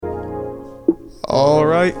All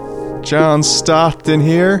right, John Stockton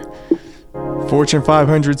here, Fortune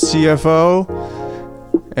 500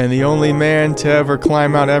 CFO, and the only man to ever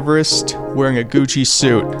climb Mount Everest wearing a Gucci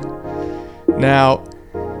suit. Now,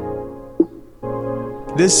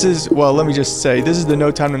 let me just say, this is the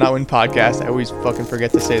No Time to Not Win podcast. I always fucking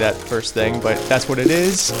forget to say that first thing, but that's what it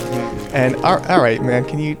is. And all right, man,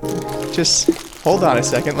 can you just hold on a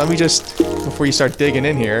second? Let me just, before you start digging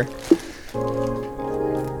in here.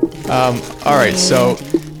 All right, so,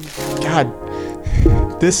 God,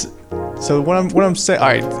 so what I'm saying, all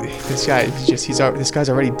right, this guy's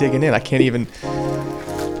already digging in. I can't even.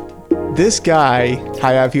 This guy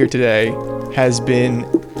I have here today has been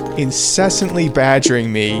incessantly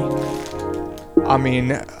badgering me. I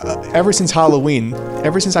mean, ever since Halloween,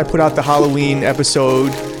 ever since I put out the Halloween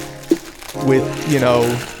episode with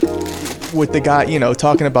the guy,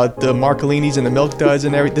 talking about the Marcolinis and the Milk Duds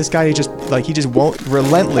and everything. This guy, he just won't,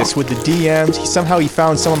 relentless with the DMs. He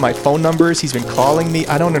found some of my phone numbers. He's been calling me.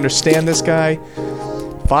 I don't understand this guy.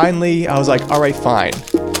 Finally, I was like, all right, fine.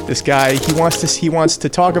 This guy, he wants to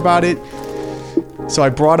talk about it. So I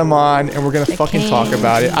brought him on, and we're gonna fucking talk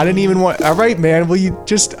about it. I didn't even want. All right, man. Will you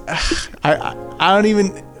just? I don't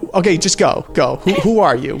even. Okay, just go. Who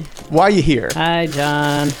are you? Why are you here? Hi,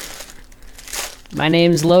 John. My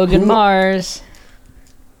name's Logan Mars.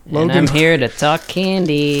 And I'm here to talk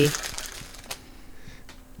candy.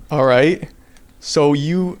 All right. So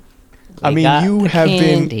you have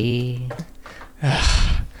candy. been.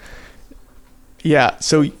 Yeah.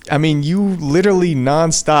 So I mean, you literally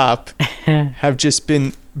nonstop have just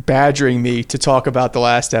been badgering me to talk about the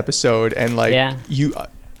last episode, and you.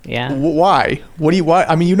 Yeah. Why? Why?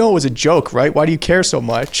 I mean, it was a joke, right? Why do you care so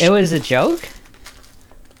much? It was a joke?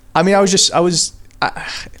 I mean, I was just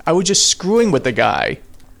screwing with the guy.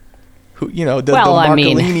 Who, the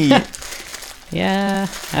Marcolini. Yeah.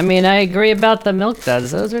 I mean, I agree about the Milk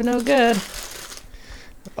Duds. Those are no good.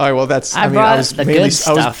 All right, well, that's. I brought the good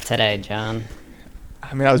stuff today, John.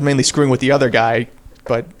 I mean, I was mainly screwing with the other guy,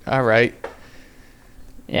 but all right.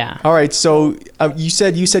 Yeah. All right, so you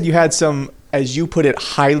said you had some, as you put it,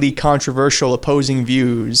 highly controversial opposing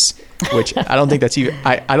views, which I don't think that's even.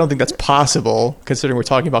 I don't think that's possible, considering we're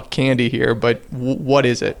talking about candy here. But what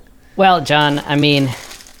is it? Well, John, I mean,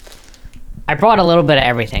 I brought a little bit of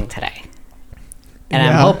everything today, and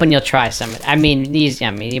I'm hoping you'll try some. I mean, these.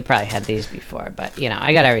 I mean, you probably had these before, but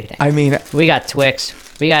I got everything. I mean, we got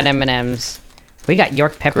Twix, we got M&Ms, we got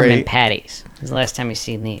York peppermint patties. When's the last time you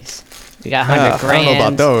seen these? We got 100 Grands. I don't know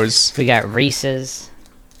about those. We got Reese's.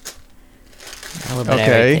 A little bit of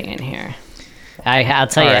everything in here. I'll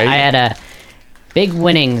tell you, I had big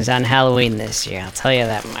winnings on Halloween this year. I'll tell you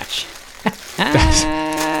that much.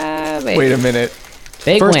 Wait a minute.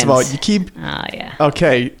 Big First wins. of all, you keep. Oh, yeah.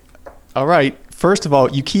 Okay. All right. First of all,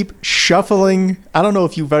 you keep shuffling. I don't know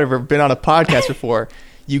if you've ever been on a podcast before.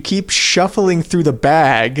 You keep shuffling through the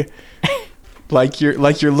bag like you're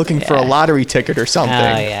looking for a lottery ticket or something.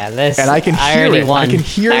 Oh, yeah. And I can hear it. Won. I can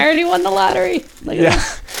hear it. I already won the lottery. Look at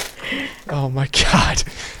this. Oh, my God.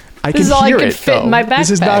 I this can is all hear I can it, fit though. in my backpack.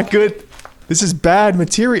 This is not good. This is bad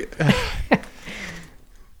material.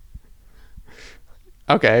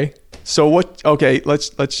 Okay. So what? Okay,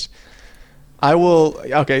 let's. I will.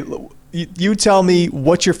 Okay, you tell me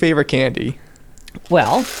what's your favorite candy.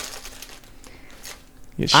 Well,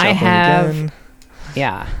 I have. Again.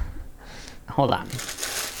 Yeah. Hold on.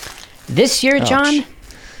 This year, John,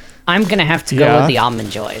 I'm gonna have to go with the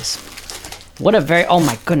Almond Joys. What a very. Oh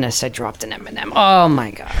my goodness! I dropped an M&M. Oh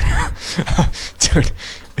my God. Dude,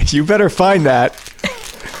 you better find that.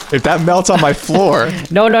 If that melts on my floor.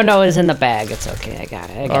 No, it's in the bag. It's okay. I got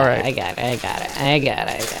it. I got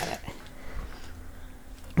it.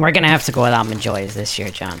 We're going to have to go with Almond Joys this year,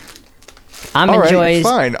 John. Almond Joys.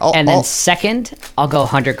 Fine. Then second, I'll go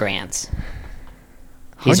 100 Grands.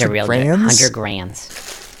 These are real good. 100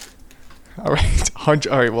 Grands. All right.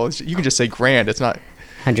 100. All right. Well, you can just say grand. It's not.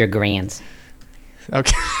 100 Grands.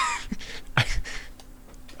 Okay.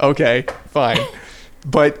 Okay. Fine.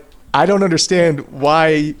 But I don't understand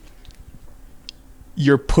why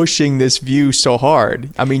you're pushing this view so hard.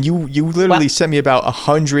 I mean, you literally sent me about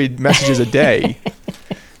 100 messages a day.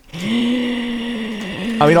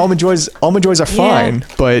 I mean, Almond Joys are fine,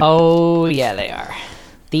 but oh yeah, they are.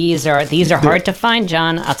 These are hard to find,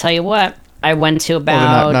 John. I'll tell you what. I went to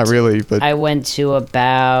about. Well, not really, but I went to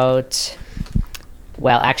about.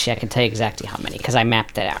 Well, actually, I can tell you exactly how many because I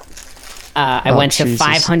mapped it out. I went to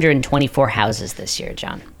 524 houses this year,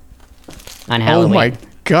 John. On Halloween. Oh my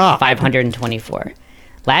God. 524.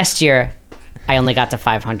 Last year, I only got to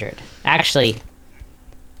 500. Actually,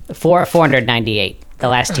 498. The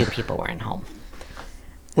last two people weren't home.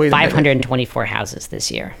 Wait a minute. 524 houses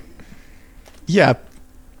this year. Yeah,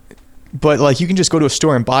 but like you can just go to a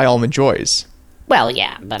store and buy Almond Joys. Well,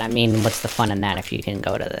 yeah, but I mean, what's the fun in that if you can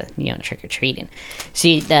go to the trick or treating?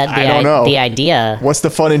 See, I don't know. The idea. What's the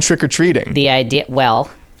fun in trick or treating? The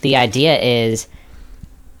idea is,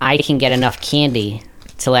 I can get enough candy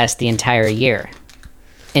to last the entire year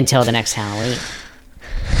until the next Halloween,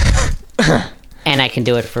 and I can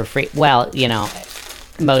do it for free. Well,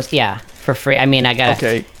 for free. I mean,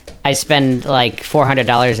 I spend like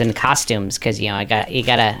 $400 in costumes because you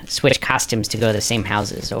gotta switch costumes to go to the same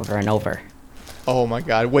houses over and over. Oh my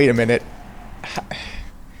God! Wait a minute.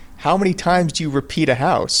 How many times do you repeat a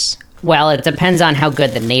house? Well, it depends on how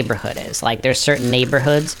good the neighborhood is. Like, there's certain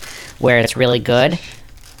neighborhoods where it's really good,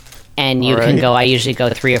 and you can go. I usually go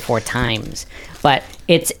 3 or 4 times, but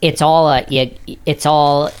it's all.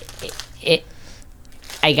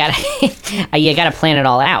 I gotta you gotta plan it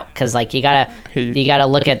all out because like you gotta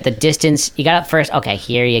look at the distance. You gotta first. Okay,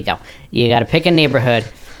 here you go. You gotta pick a neighborhood.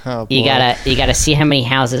 Oh, you gotta see how many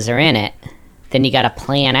houses are in it. Then you gotta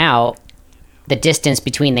plan out the distance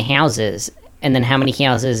between the houses, and then how many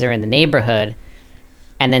houses are in the neighborhood,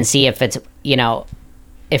 and then see if it's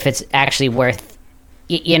actually worth.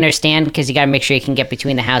 You understand? Because you got to make sure you can get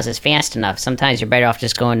between the houses fast enough. Sometimes you're better off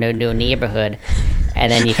just going to a neighborhood,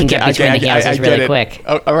 and then you can get between the houses really quick.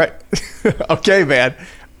 Oh, all right. Okay, man.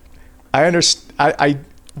 I understand.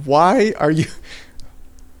 Why are you...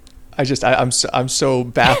 I'm so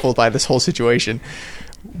baffled by this whole situation.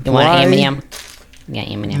 You want an M&M? Yeah,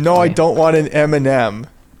 M&M. No, I don't want an M&M.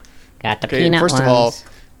 Got the peanut first ones. of all,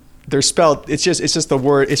 they're spelled. It's just the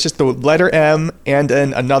word. It's just the letter M and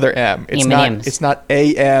then another M. It's M&Ms. It's not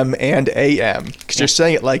AM and AM because you're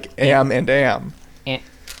saying it like am and am. Yeah.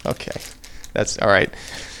 Okay, that's all right.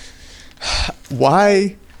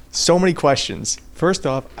 Why so many questions? First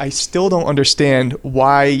off, I still don't understand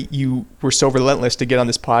why you were so relentless to get on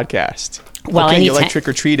this podcast. Well, okay, you like trick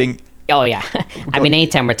or treating. Oh yeah, I mean,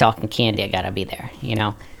 anytime we're talking candy, I gotta be there.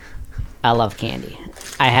 I love candy.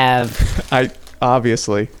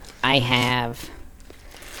 Obviously. I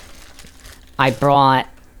brought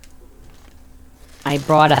a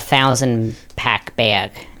 1,000-pack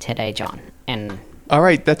bag today, John. And all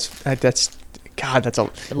right, that's God, that's a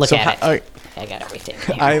look at it. I got everything.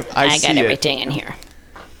 Here. I got everything in here.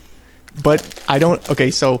 But I don't.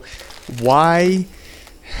 Okay, so why?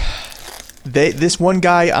 This one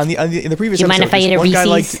guy in the previous Do you mind episode, if I eat a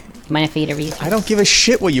Reese's? Do you mind if I eat a Reese's? I don't give a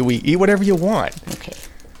shit what you eat. Eat whatever you want. Okay.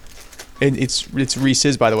 And it's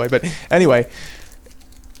Reese's, by the way. But anyway.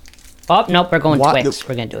 Oh, nope, we're going Twix.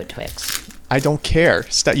 We're going to do a Twix. I don't care.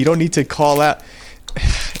 You don't need to call out.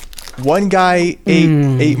 One guy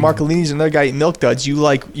ate Marcolini's, and another guy ate Milk Duds. You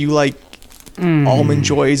like Almond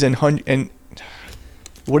Joys and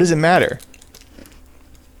what does it matter?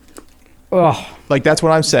 Oh, like that's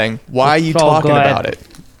what I'm saying. Why are you talking about it?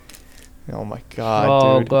 Oh my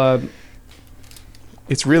God, dude. Good.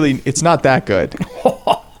 It's not that good.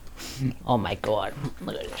 Oh my God.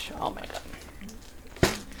 Look at this. Oh my God.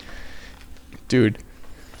 Dude.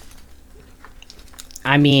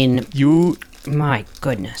 I mean, my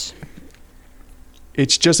goodness.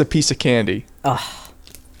 It's just a piece of candy. Oh.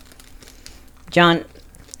 John,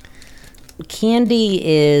 candy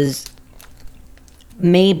is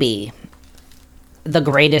maybe the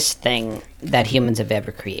greatest thing that humans have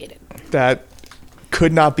ever created. That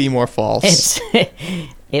could not be more false.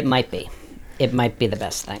 It might be. It might be the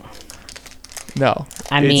best thing. No.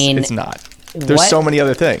 It's not. There's so many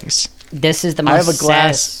other things. This is the most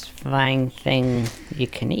satisfying thing you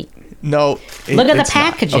can eat. No. Look at the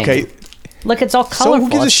packaging. Not. Okay. Look, it's all colorful. So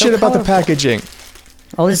who gives a shit about the packaging?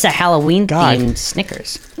 Oh, this is a Halloween-themed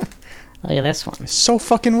Snickers. Look at this one. So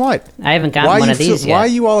fucking what? I haven't gotten one of these yet. Why are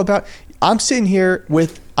you all about... I'm sitting here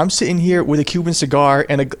with a Cuban cigar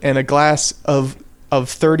and a glass of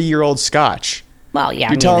 30-year-old scotch. Well,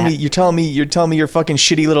 yeah. You're telling me your fucking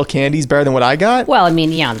shitty little candy's better than what I got? Well, I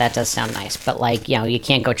mean, yeah, that does sound nice, but like, you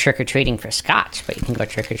can't go trick or treating for scotch, but you can go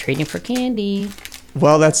trick or treating for candy.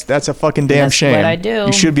 Well, that's a fucking damn shame. That's what I do.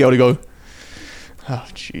 You should be able to go. Oh,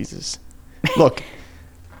 Jesus. Look,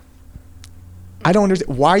 I don't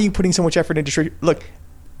understand. Why are you putting so much effort into trick? Look,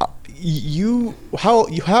 how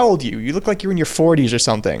old are you? You look like you're in your 40s or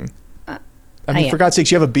something. I mean, for God's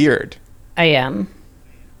sakes, you have a beard. I am.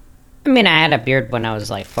 I mean, I had a beard when I was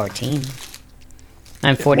like 14.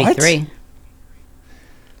 I'm 43. What?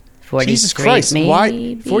 43 Jesus Christ! maybe?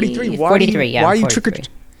 Why 43? Why 43? Why are you 43.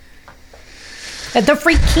 The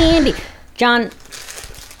free candy, John.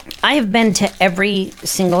 I have been to every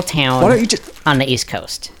single town on the East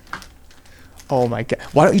Coast. Oh my God!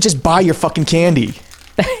 Why don't you just buy your fucking candy?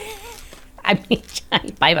 I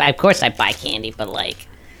mean, of course I buy candy, but like,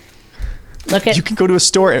 look at You can go to a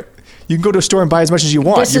store. You can go to a store and buy as much as you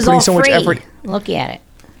want. this You're is putting all so free. much effort. Look at it.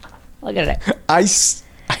 Look at it. I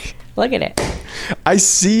Look at it.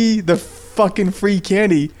 see the fucking free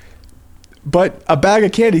candy, but a bag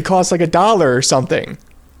of candy costs like $1 or something.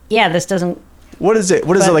 Yeah, this doesn't. What is it?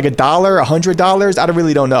 What is it, like $1, $100? I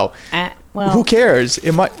really don't know. Well, Who cares?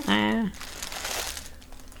 It might.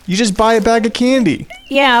 You just buy a bag of candy.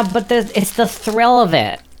 yeah, but it's the thrill of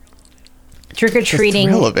it. Trick or treating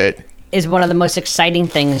The thrill of it. is one of the most exciting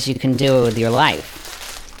things you can do with your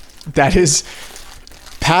life. That is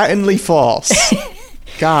patently false.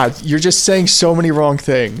 God, you're just saying so many wrong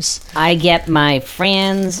things. I get my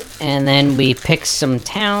friends, and then we pick some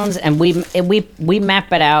towns, and we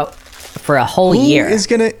map it out for a whole year. Who is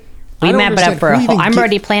gonna? We map it out for a whole. I'm Who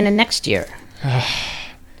already planning next year.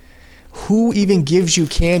 Who even gives you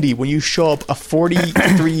candy when you show up a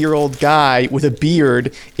 43-year-old guy with a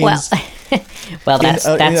beard in, Well, that's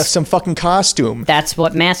in some fucking costume? that's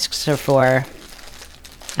what masks are for.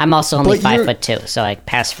 I'm also only But you're- 5'2", so I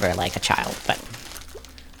pass for like a child. But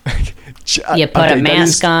You You put a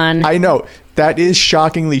mask on. I know that is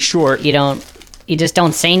shockingly short. you just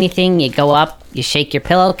don't say anything. You go up, you shake your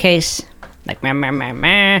pillowcase, like meh, meh, meh,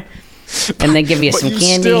 meh, and they give you But some you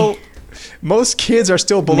candy. still, most kids are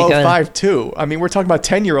still below go- 5'2". I mean, we're talking about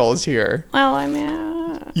 10-year-olds here. Well, I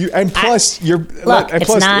mean, You and plus you're look, and it's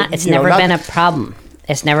plus, not. It's you know, never been a problem.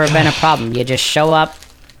 It's never been a problem. You just show up.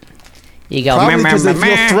 You go, Probably meh, meh, 'cause they meh,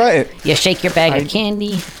 feel meh. threatened. You shake your bag of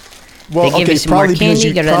candy. Well, They give okay, you some more probably because candy.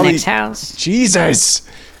 you Go to the probably next house. Jesus.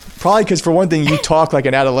 Probably because for one thing you talk like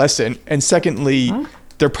an adolescent, and secondly,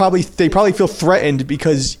 they probably feel threatened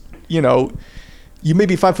because you know you may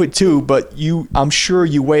be 5'2", but I'm sure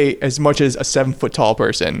you weigh as much as a 7-foot tall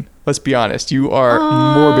person. Let's be honest, you are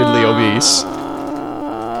morbidly obese.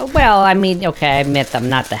 Well, I mean, okay, I admit I'm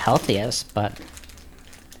not the healthiest, but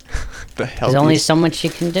The hell? there's only so much you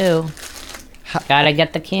can do. Gotta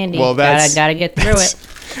get the candy. Well, gotta get through it.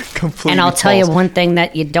 Completely. And I'll tell you false. one thing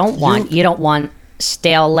that you don't want. You don't want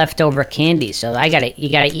stale leftover candy. So you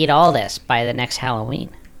gotta eat all this by the next Halloween.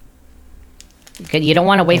 You don't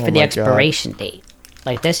want to wait Oh for the my expiration date.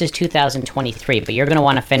 Like this is 2023, but you're gonna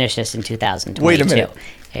want to finish this in 2022. Wait a minute.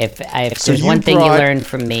 If So there's you one thing you brought- learned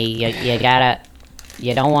from me,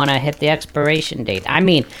 you don't want to hit the expiration date. I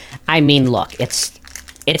mean, look, it's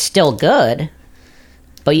still good,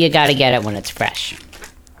 but you got to get it when it's fresh.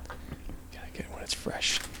 Gotta get it when it's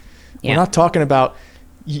fresh. Yeah. We're not talking about.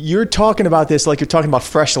 You're talking about this like you're talking about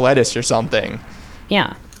fresh lettuce or something.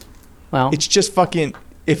 Yeah. Well, It's just fucking.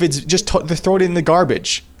 If it's just throw it in the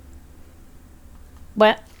garbage.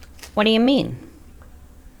 what do you mean?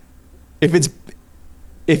 If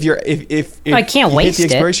I can't you waste hit it.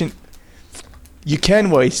 the expiration, you can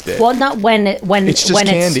waste it. Well, not when It's just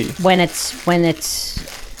candy. when it's this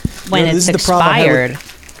is the problem I have expired.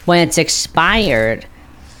 When it's expired,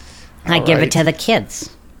 I give it Alright. to the kids.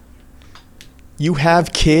 You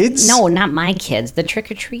have kids? No, not my kids. The trick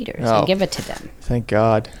or treaters. I Oh. give it to them. Thank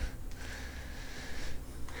God.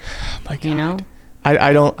 Oh my God. You know.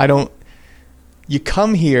 I don't. You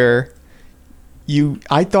come here.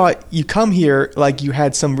 I thought you come here like you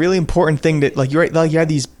had some really important thing that like you had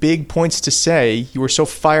these big points to say. You were so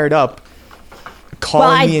fired up,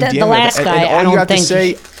 calling me and the DMing, last and guy. all I you don't have think to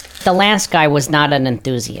say. the last guy was not an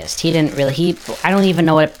enthusiast. He didn't really. I don't even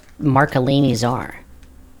know what Marcolinis are.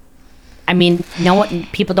 I mean,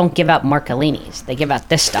 people don't give out Marcolinis. They give out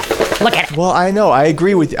this stuff. Look at it. Well, I know. I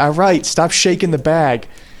agree with you. All right, stop shaking the bag.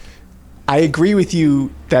 I agree with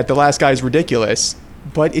you that the last guy is ridiculous,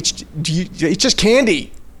 but it's just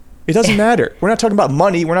candy. It doesn't matter. We're not talking about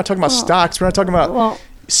money. We're not talking about stocks. We're not talking about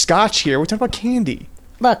scotch here. We're talking about candy.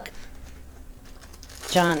 Look,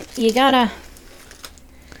 John, you gotta.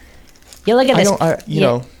 You look at this. You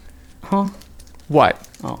know. Huh? What?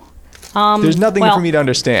 Oh. There's nothing well, for me to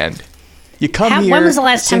understand. You come here. When was the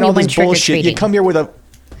last saying time you all this went trick-or-treating? You come here with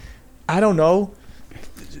I don't know,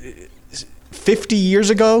 50 years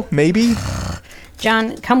ago, maybe?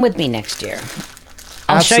 John, come with me next year.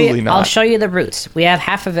 Absolutely not. I'll show you the routes. We have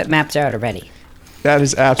half of it mapped out already. That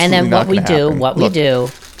is absolutely And then not what we gonna do, happen.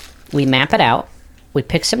 Look, we map it out. We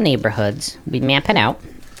pick some neighborhoods. We map it out.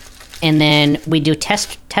 And then we do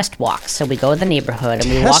test walks. So we go to the neighborhood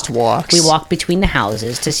and walks? we walk between the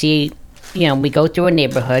houses to see, we go through a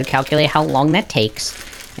neighborhood, calculate how long that takes,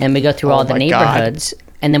 and we go through all the my God. neighborhoods,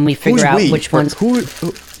 and then we figure Who's out we? which ones. Who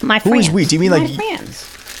My who friends. is we? Do you mean my like friends?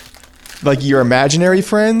 like your imaginary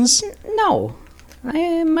friends? No,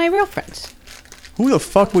 my real friends. Who the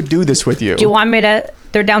fuck would do this with you? Do you want me to?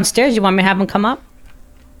 They're downstairs. You want me to have them come up?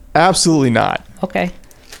 Absolutely not. Okay.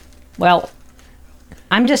 Well,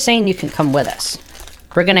 I'm just saying you can come with us.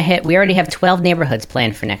 We already have 12 neighborhoods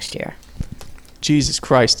planned for next year. Jesus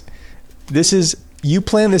Christ. You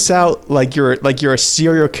plan this out like you're a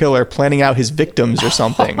serial killer planning out his victims or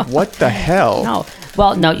something. What the hell? No.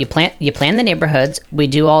 Well, no, you plan the neighborhoods. We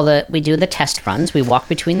do the test runs. We walk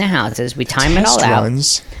between the houses. We time it all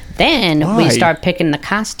runs? out. Then Why? we start picking the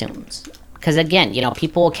costumes. Because again,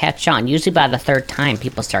 people will catch on. Usually by the third time,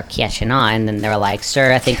 people start catching on, and then they're like,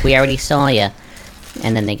 "Sir, I think we already saw you."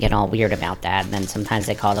 And then they get all weird about that. And then sometimes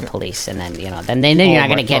they call the police. And then, then you're not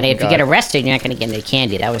going to get it. If you get arrested, you're not going to get any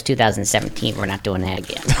candy. That was 2017. We're not doing that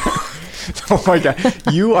again. Oh, my God.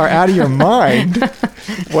 You are out of your mind.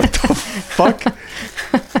 What the fuck?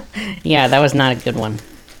 Yeah, that was not a good one.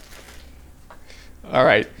 All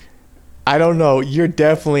right. I don't know. You're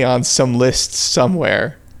definitely on some list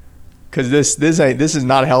somewhere. Because this is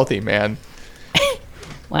not healthy, man.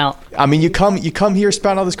 Well, I mean, you come here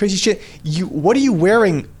spouting all this crazy shit. What are you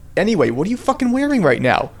wearing anyway? What are you fucking wearing right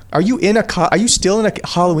now? Are you still in a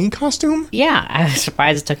Halloween costume? Yeah, I was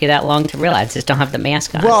surprised it took you that long to realize. I just don't have the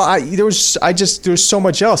mask on. Well, there was so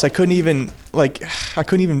much else. I couldn't even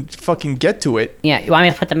fucking get to it. Yeah, you want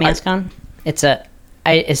me to put the mask on? It's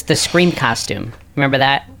the Scream costume. Remember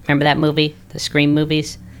that? Remember that movie? The Scream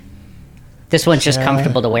movies? This one's just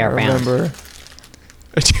comfortable to wear around. Remember.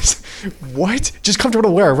 What? Just comfortable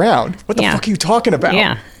to wear around? What the fuck are you talking about?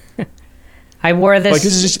 Yeah. I wore this. Like,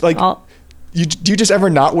 this is just like... Do you just ever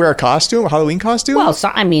not wear a Halloween costume? Well,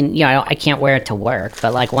 I mean, I can't wear it to work,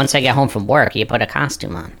 but like once I get home from work, you put a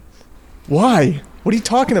costume on. Why? What are you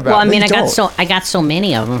talking about? Well, I mean, I got so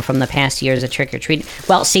many of them from the past years of trick or treating.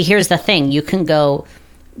 Well, see, here's the thing: you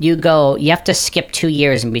have to skip 2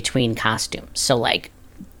 years in between costumes. So, like,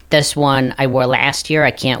 this one I wore last year,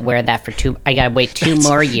 I can't wear that for I gotta wait 2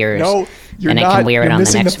 more years. No, you're and not. I can wear it you're on the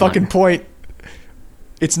missing next the fucking one. point.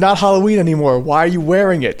 It's not Halloween anymore. Why are you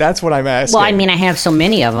wearing it? That's what I'm asking. Well, I mean, I have so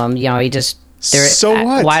many of them. You just. So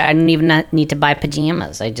what? Why I don't even need to buy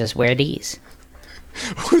pajamas. I just wear these.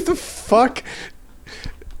 What the fuck?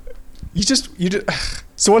 You just.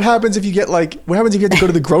 So what happens if you get what happens if you have to go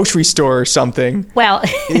to the grocery store or something? Well,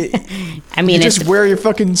 I mean, you just wear your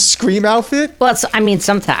fucking Scream outfit? Well,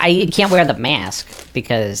 sometimes I can't wear the mask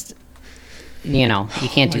because, you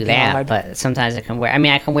can't do that. God. But sometimes I can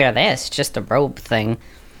wear this, just the robe thing.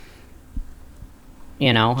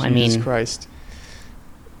 Jesus Christ.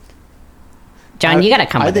 John, you got to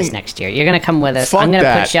come with us next year. You're going to come with us. Fuck I'm going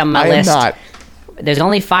to put you on my list. I am not. There's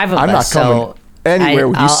only 5 of I'm us, not coming anywhere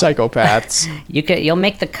with you psychopaths. You'll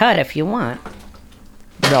make the cut if you want.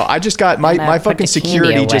 No, I just got my fucking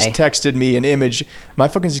security just texted me an image. My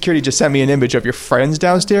fucking security just sent me an image of your friends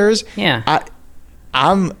downstairs. Yeah.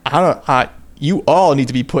 You all need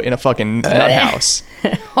to be put in a fucking nut house.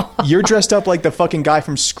 You're dressed up like the fucking guy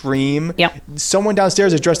from Scream. Yep. Someone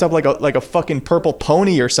downstairs is dressed up like a fucking purple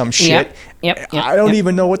pony or some shit. Yep. I don't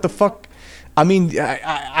even know what the fuck. I mean,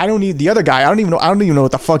 I don't need the other guy. I don't even know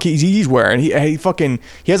what the fuck he's wearing. He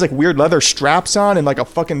has like weird leather straps on and like a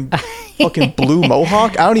fucking blue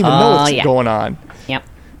mohawk. I don't even know what's going on. Yep.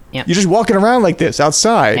 You're just walking around like this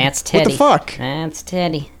outside. That's Teddy. What the fuck? That's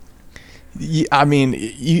Teddy. I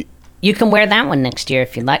mean, you can wear that one next year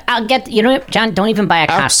if you like. I'll get. You know what, John? Don't even buy a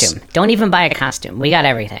costume. Don't even buy a costume. We got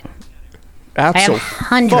everything.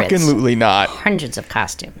 Absolutely not. Hundreds of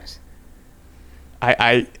costumes.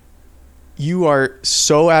 You are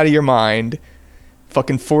so out of your mind.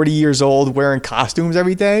 Fucking 40 years old wearing costumes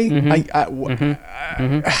every day.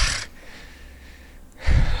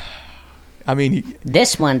 I mean,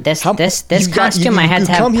 this costume I had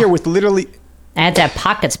to have. Come here with literally. I had to have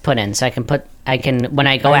pockets put in so I can when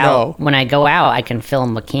I go out I can fill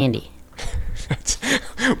them with candy.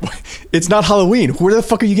 It's not Halloween. Where the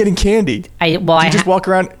fuck are you getting candy? I just walk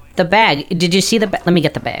around the bag. Did you see the bag? Let me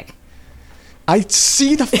get the bag. I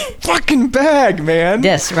see the fucking bag, man.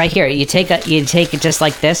 This right here. You take it just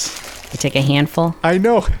like this. You take a handful. I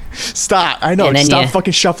know. Stop. I know. Stop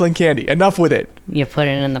fucking shuffling candy. Enough with it. You put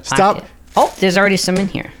it in the pocket. Stop. Oh, there's already some in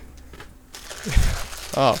here.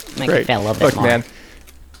 Oh, Make great. it fit a little bit more. Man.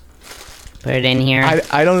 Put it in here.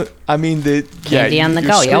 I don't. I mean the candy on the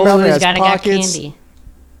go. You always gotta got candy.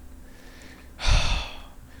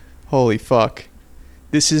 Holy fuck!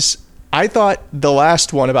 This is. I thought the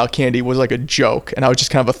last one about candy was like a joke, and I was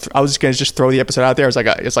just kind of I was just gonna throw the episode out there.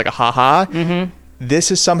 It's like a haha. Mm-hmm.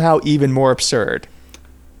 This is somehow even more absurd.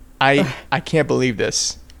 I can't believe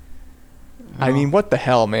this. Oh. I mean, what the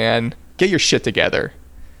hell, man? Get your shit together.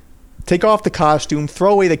 Take off the costume.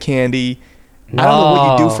 Throw away the candy. No. I don't know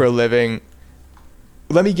what you do for a living.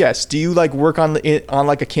 let me guess. Do you like work on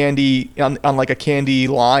like a candy on like a candy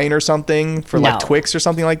line or something for like Twix or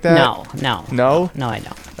something like that? No, I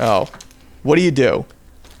don't. Oh, what do you do?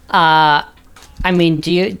 I mean,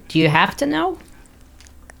 do you have to know?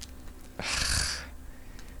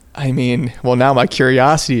 I mean, well, now my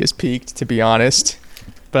curiosity is piqued, to be honest,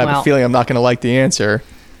 but I have a feeling I'm not going to like the answer.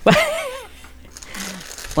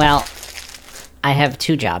 Well, I have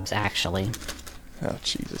 2 jobs actually. Oh,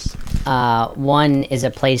 Jesus. One is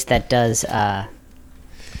a place that does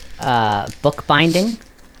book binding.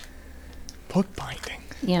 Book binding?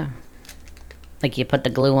 Yeah. Like you put the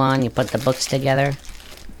glue on, you put the books together.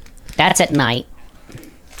 That's at night.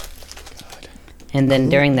 God. And then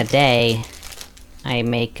during the day, I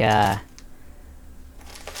make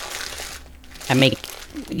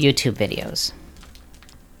YouTube videos.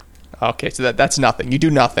 Okay, so that's nothing. You do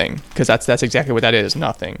nothing, because that's exactly what that is,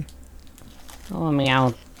 nothing. Well, I mean,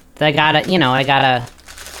 I got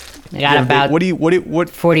about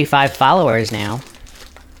 45 followers now.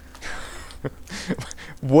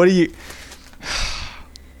 What do you...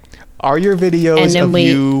 Are your videos and then of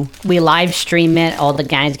you... we live stream it, all the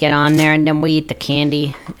guys get on there, and then we eat the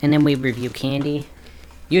candy, and then we review candy.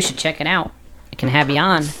 You should check it out. I can have you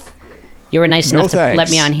on. You were nice enough to let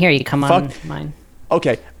me on here. You come on mine.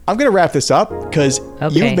 Okay, I'm going to wrap this up, because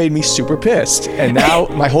you've made me super pissed, and now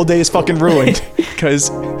my whole day is fucking ruined, because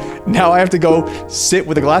now I have to go sit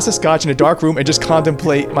with a glass of scotch in a dark room and just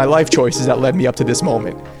contemplate my life choices that led me up to this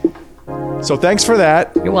moment. So thanks for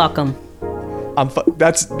that. You're welcome.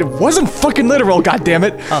 It wasn't fucking literal,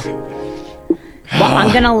 goddammit. Oh. Well,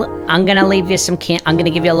 I'm gonna leave you some I'm gonna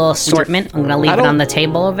give you a little assortment. I'm gonna leave it on the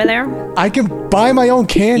table over there. I can buy my own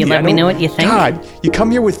candy. You let me know what you think. God, you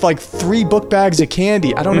come here with like 3 book bags of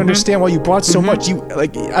candy. I don't understand why you brought so much.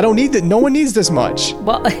 I don't need that. No one needs this much.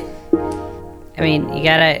 Well, I mean,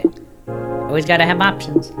 always gotta have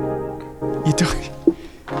options. You don't.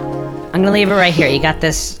 I'm gonna leave it right here. You got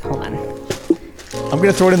this. Hold on. I'm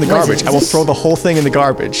gonna throw it in the garbage. I will throw the whole thing in the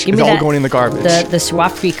garbage. It's all going in the garbage. The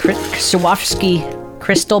Swarovski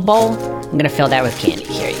crystal bowl. I'm gonna fill that with candy.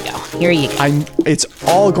 Here you go. Here you go. It's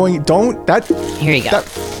all going. Here you go. That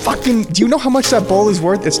fucking. Do you know how much that bowl is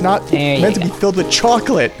worth? It's not meant to be filled with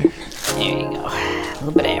chocolate. There you go. A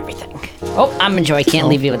little bit of everything. Oh, I'm enjoying. Can't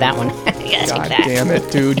leave you with that one. God damn it,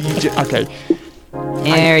 dude. Okay.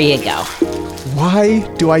 There you go. Why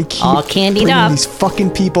do I keep all candied bringing up these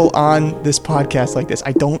fucking people on this podcast like this?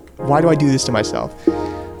 Why do I do this to myself?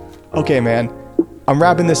 Okay, man. I'm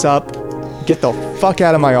wrapping this up. Get the fuck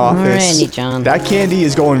out of my office. Alrighty, John. That candy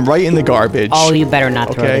is going right in the garbage. Oh, you better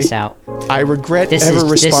not throw this out. I regret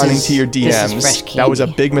responding to your DMs. That was a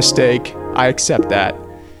big mistake. I accept that.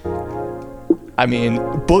 I mean,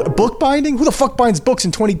 book binding? Who the fuck binds books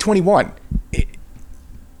in 2021?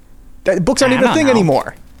 Books aren't even a thing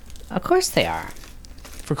anymore. Of course they are.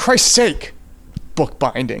 For Christ's sake. Book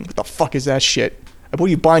binding. What the fuck is that shit? What do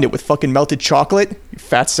you bind it with? Fucking melted chocolate? You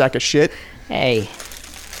fat sack of shit. Hey.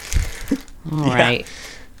 Alright.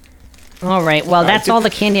 Alright, well, that's all the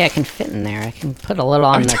candy I can fit in there. I can put a little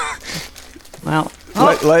on the... Well...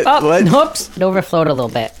 Oops. It overflowed a little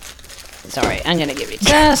bit. It's alright. I'm gonna give you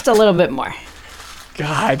just a little bit more.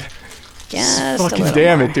 God. Just fucking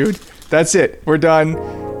damn it, dude. That's it. We're done.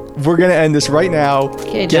 We're gonna end this right now.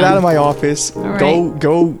 Okay, Get out of my office. All right.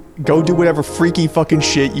 Go do whatever freaky fucking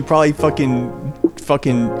shit. You probably you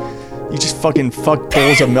just fucking fuck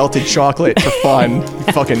bowls of melted chocolate for fun.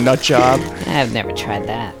 You fucking nut job. I've never tried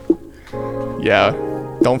that. Yeah.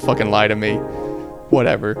 Don't fucking lie to me.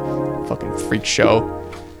 Whatever. Fucking freak show.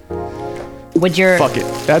 Fuck it.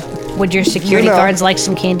 Would your security guards like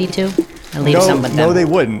some candy too? And leave some with them. No, they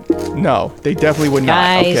wouldn't. No, they definitely would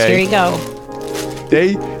not. Guys, okay? Here you go.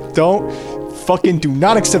 They do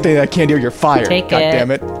not accept any of that candy or you're fired. Take God it.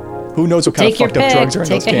 damn it. Who knows what kind of fucked up drugs are in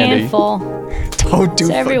those candy. Take a handful.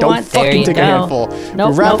 Don't fucking take a handful.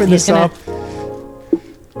 Nope, we're wrapping this up.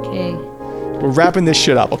 Okay. We're wrapping this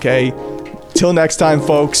shit up, okay? Till next time,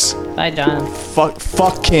 folks. Bye, John.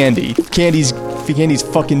 Fuck candy. Candy's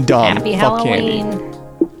fucking dumb. Happy fuck Halloween. Candy.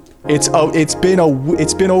 It's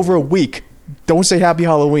been over a week. Don't say Happy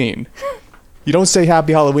Halloween. You don't say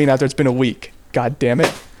Happy Halloween after it's been a week. God damn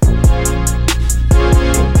it.